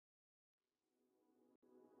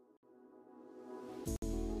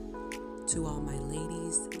To all my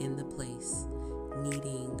ladies in the place,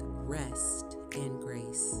 needing rest and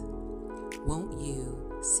grace, won't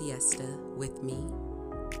you siesta with me?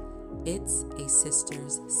 It's a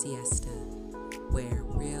sister's siesta where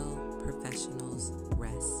real professionals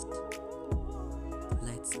rest.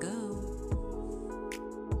 Let's go.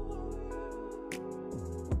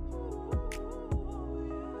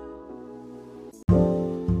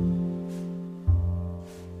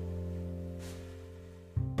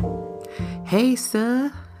 Hey,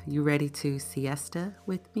 sir, you ready to siesta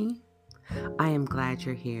with me? I am glad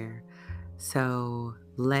you're here. So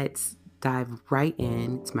let's dive right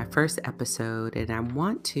in. It's my first episode, and I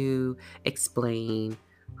want to explain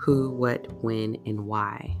who, what, when, and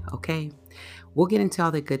why. Okay? We'll get into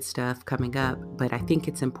all the good stuff coming up, but I think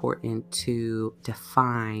it's important to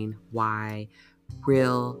define why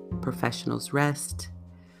real professionals rest,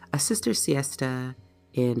 a sister siesta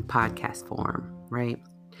in podcast form, right?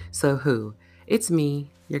 So who? It's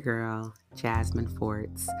me, your girl, Jasmine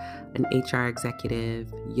Forts, an HR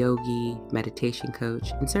executive, yogi, meditation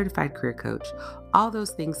coach, and certified career coach. All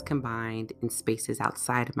those things combined in spaces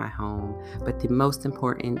outside of my home, but the most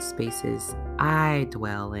important spaces I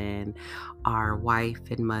dwell in are wife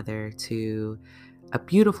and mother to a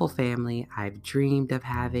beautiful family I've dreamed of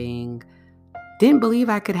having, didn't believe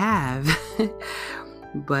I could have,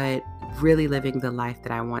 but really living the life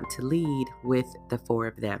that I want to lead with the four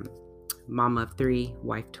of them. Mama of three,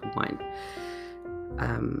 wife to one.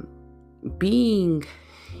 Being,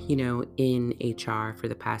 in HR for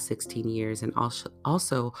the past 16 years and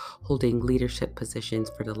also holding leadership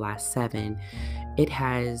positions for the last 7, it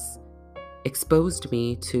has exposed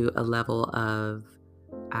me to a level of,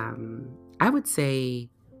 I would say,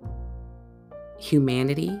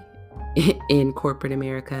 humanity in corporate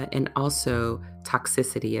America and also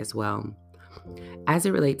toxicity as well. As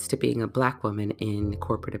it relates to being a Black woman in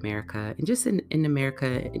corporate America and just in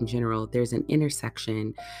America in general, there's an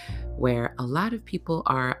intersection where a lot of people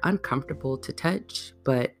are uncomfortable to touch,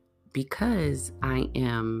 but because I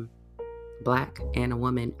am Black and a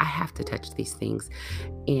woman, I have to touch these things.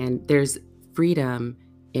 And there's freedom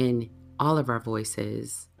in all of our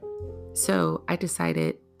voices. So I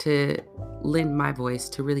decided to lend my voice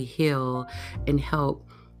to really heal and help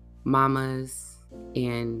mamas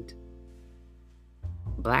and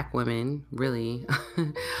Black women, really,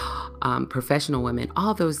 professional women,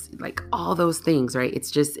 all those things, right?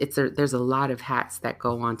 There's a lot of hats that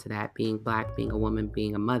go on to that, being Black, being a woman,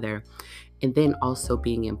 being a mother, and then also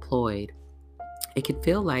being employed. It can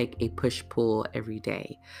feel like a push-pull every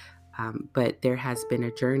day. But there has been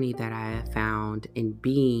a journey that I have found in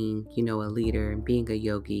being, a leader and being a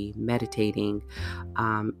yogi, meditating,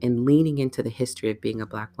 and leaning into the history of being a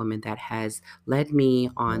Black woman that has led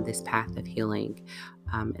me on this path of healing.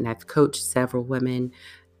 And I've coached several women.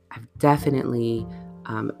 I've definitely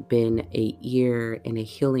been a ear in a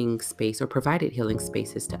healing space or provided healing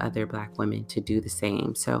spaces to other Black women to do the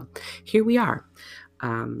same. So here we are.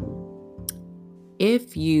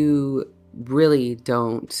 If you really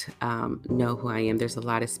don't know who I am, there's a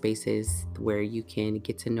lot of spaces where you can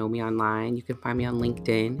get to know me online. You can find me on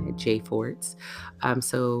LinkedIn at JForts.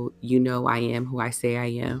 So I am who I say I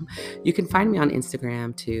am. You can find me on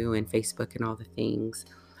Instagram too and Facebook and all the things.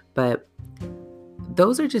 But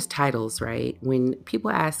those are just titles, right? When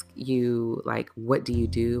people ask you, like, what do you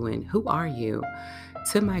do and who are you?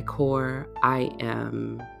 To my core, I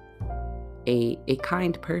am a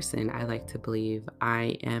kind person, I like to believe.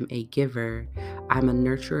 I am a giver, I'm a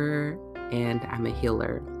nurturer, and I'm a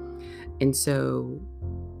healer. And so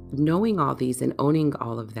knowing all these and owning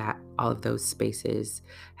all of those spaces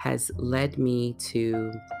has led me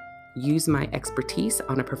to use my expertise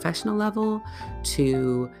on a professional level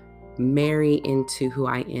to marry into who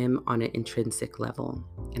I am on an intrinsic level.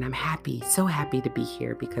 And I'm so happy to be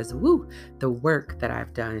here because the work that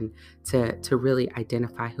I've done to really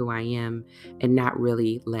identify who I am and not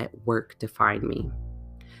really let work define me.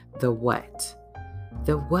 The what?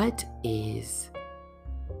 The what is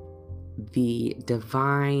the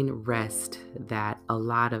divine rest that a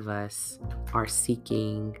lot of us are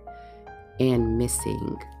seeking and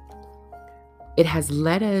missing. It has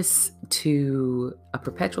led us to a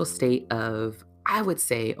perpetual state of, I would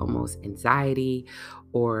say, almost anxiety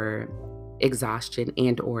or exhaustion,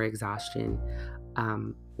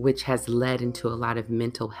 which has led into a lot of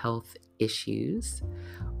mental health issues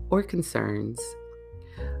or concerns.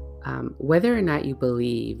 Whether or not you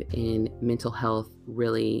believe in mental health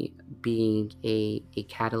really being a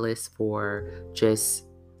catalyst for just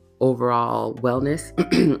overall wellness,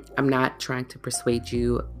 I'm not trying to persuade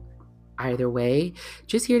you. either way,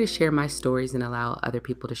 just here to share my stories and allow other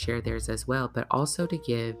people to share theirs as well, but also to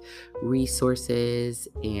give resources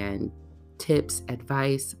and tips,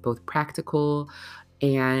 advice, both practical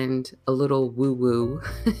and a little woo woo,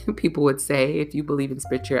 people would say, if you believe in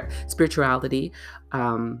spirituality.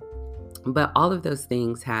 Um, but all of those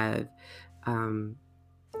things have um,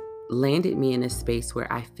 landed me in a space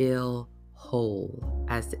where I feel whole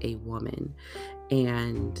as a woman.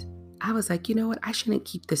 And I was like, you know what? I shouldn't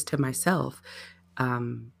keep this to myself.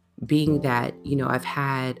 Um, Being that, I've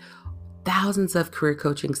had thousands of career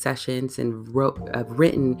coaching sessions and I've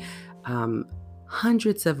written um,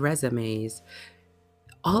 hundreds of resumes.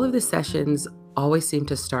 All of the sessions always seem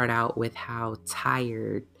to start out with how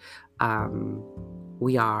tired um,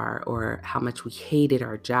 we are, or how much we hated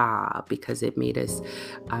our job because it made us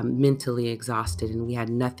mentally exhausted and we had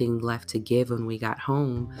nothing left to give when we got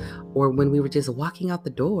home, or when we were just walking out the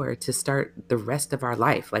door to start the rest of our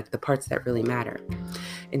life, like the parts that really matter.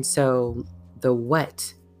 And so the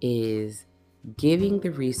what is giving the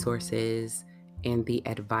resources and the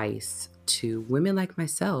advice to women like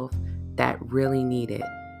myself that really need it.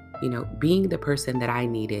 Being the person that I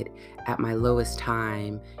needed at my lowest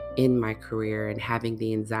time in my career, and having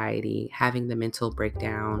the anxiety, having the mental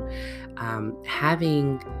breakdown,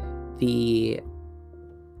 having the,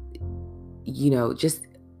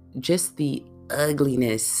 just the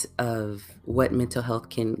ugliness of what mental health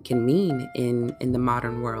can mean in the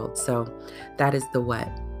modern world. So that is the what.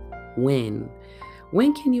 When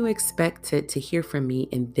can you expect to hear from me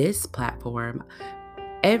in this platform?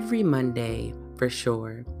 Every Monday, for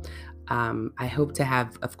sure. I hope to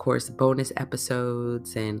have, of course, bonus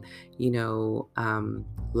episodes and,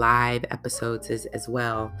 live episodes as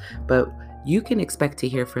well. But you can expect to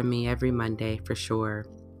hear from me every Monday for sure.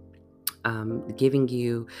 Giving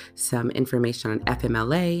you some information on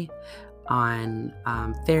FMLA, on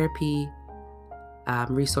therapy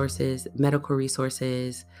resources, medical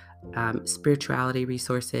resources, spirituality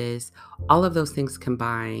resources, all of those things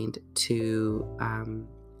combined to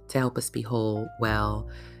help us be whole, well,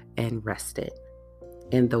 and rested.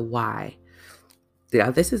 And the why.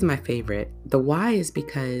 Yeah, this is my favorite. The why is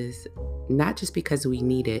because, not just because we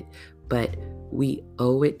need it, but we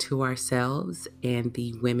owe it to ourselves and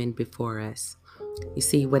the women before us. You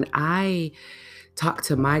see, when I talked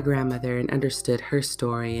to my grandmother and understood her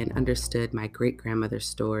story and understood my great-grandmother's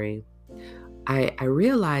story, I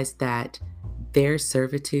realized that their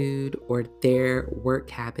servitude or their work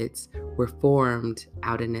habits were formed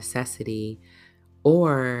out of necessity,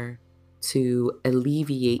 or to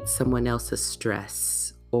alleviate someone else's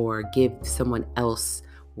stress or give someone else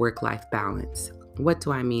work-life balance. What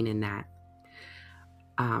do I mean in that?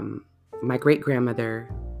 My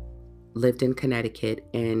great-grandmother lived in Connecticut,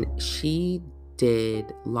 and she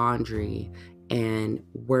did laundry and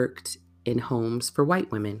worked in homes for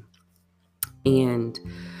white women. And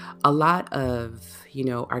a lot of,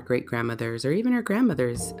 our great grandmothers or even our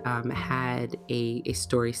grandmothers had a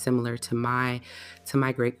story similar to my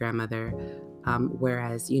great grandmother.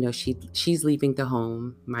 Whereas, she's leaving the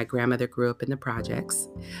home. My grandmother grew up in the projects.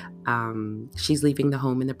 She's leaving the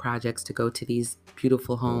home in the projects to go to these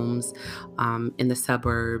beautiful homes in the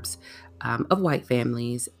suburbs of white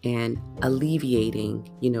families, and alleviating,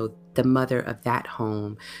 the mother of that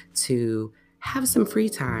home to have some free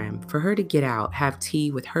time for her to get out, have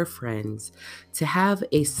tea with her friends, to have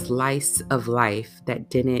a slice of life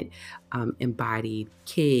that didn't embody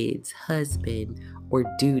kids, husband, or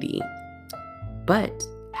duty. But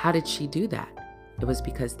how did she do that? It was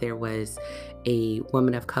because there was a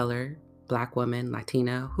woman of color, Black woman,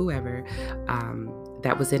 Latina, whoever,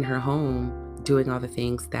 that was in her home doing all the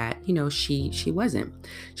things that, she wasn't.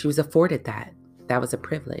 She was afforded that. That was a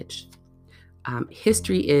privilege.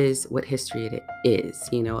 History is what history it is.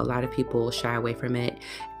 A lot of people shy away from it.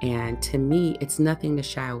 And to me, it's nothing to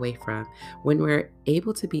shy away from. When we're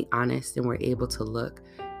able to be honest and we're able to look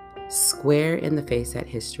square in the face at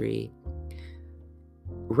history,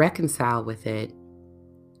 reconcile with it,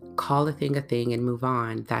 call a thing, and move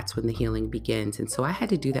on, that's when the healing begins. And so I had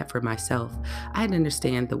to do that for myself. I had to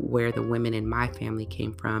understand where the women in my family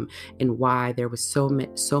came from, and why there was so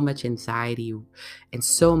much anxiety and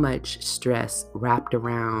so much stress wrapped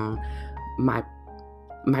around my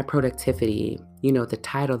productivity, the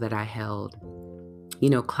title that I held,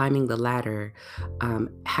 climbing the ladder,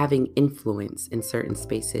 having influence in certain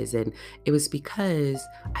spaces. And it was because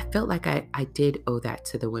I felt like I did owe that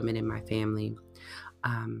to the women in my family.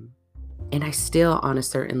 And I still, on a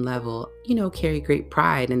certain level, carry great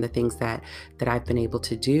pride in the things that I've been able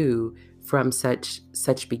to do from such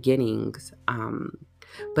beginnings.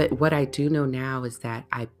 But what I do know now is that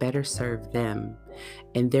I better serve them,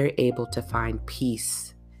 and they're able to find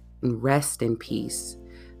peace and rest in peace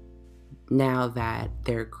now that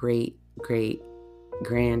their great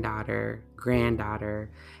granddaughter,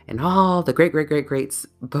 and all the greats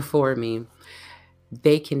before me,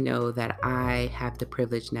 they can know that I have the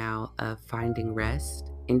privilege now of finding rest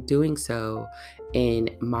and doing so in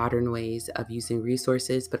modern ways of using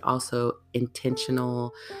resources, but also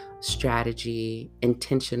intentional strategy,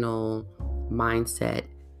 intentional mindset,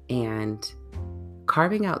 and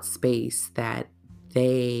carving out space that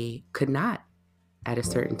they could not at a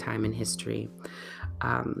certain time in history.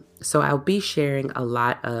 So I'll be sharing a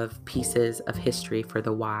lot of pieces of history for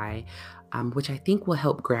the why, which I think will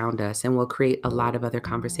help ground us and will create a lot of other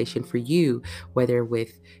conversation for you, whether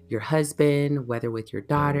with your husband, whether with your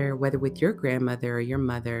daughter, whether with your grandmother or your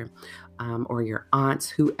mother, or your aunts,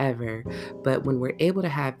 whoever. But when we're able to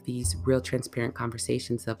have these real transparent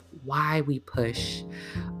conversations of why we push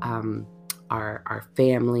um, our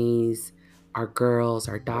families, our girls,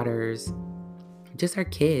 our daughters, just our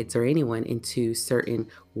kids or anyone into certain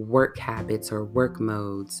work habits or work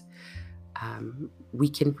modes, we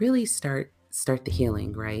can really start the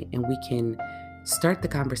healing, right? And we can start the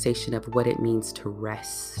conversation of what it means to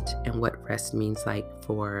rest and what rest means like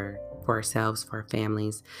for ourselves, for our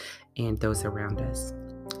families, and those around us.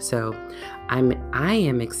 So I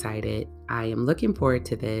am excited. I am looking forward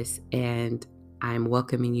to this, and I'm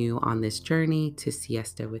welcoming you on this journey to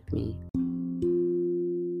Siesta with me.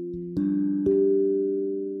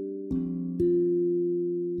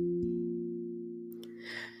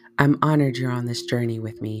 I'm honored you're on this journey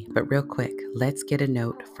with me, but real quick, let's get a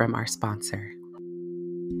note from our sponsor.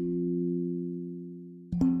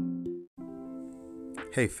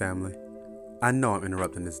 Hey family, I know I'm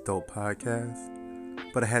interrupting this dope podcast,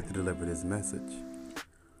 but I had to deliver this message.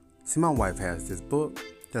 See, my wife has this book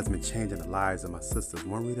that's been changing the lives of my sisters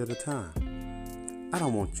one read at a time. I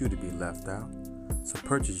don't want you to be left out, so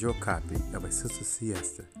purchase your copy of A Sister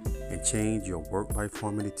Siesta and change your work-life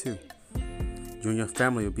harmony too. You and your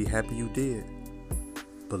family will be happy you did.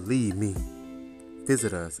 Believe me,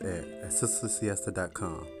 visit us at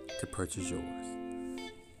sistersiesta.com to purchase yours.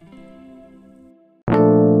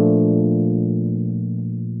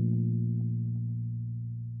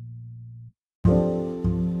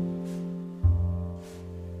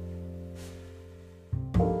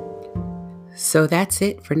 So that's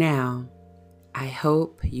it for now. I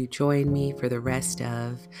hope you join me for the rest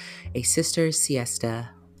of A Sister's Siesta,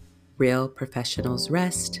 Real Professionals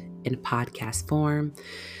Rest in podcast form,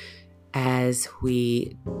 as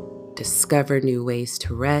we discover new ways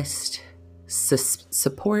to rest,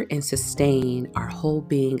 support and sustain our whole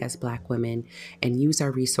being as Black women, and use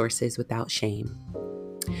our resources without shame.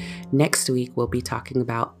 Next week, we'll be talking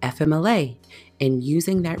about FMLA and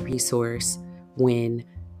using that resource when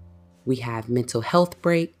we have mental health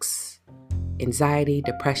breaks, anxiety,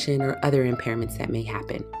 depression, or other impairments that may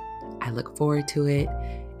happen. I look forward to it,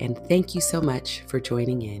 and thank you so much for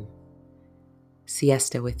joining in.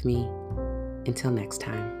 Siesta with me. Until next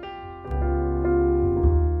time.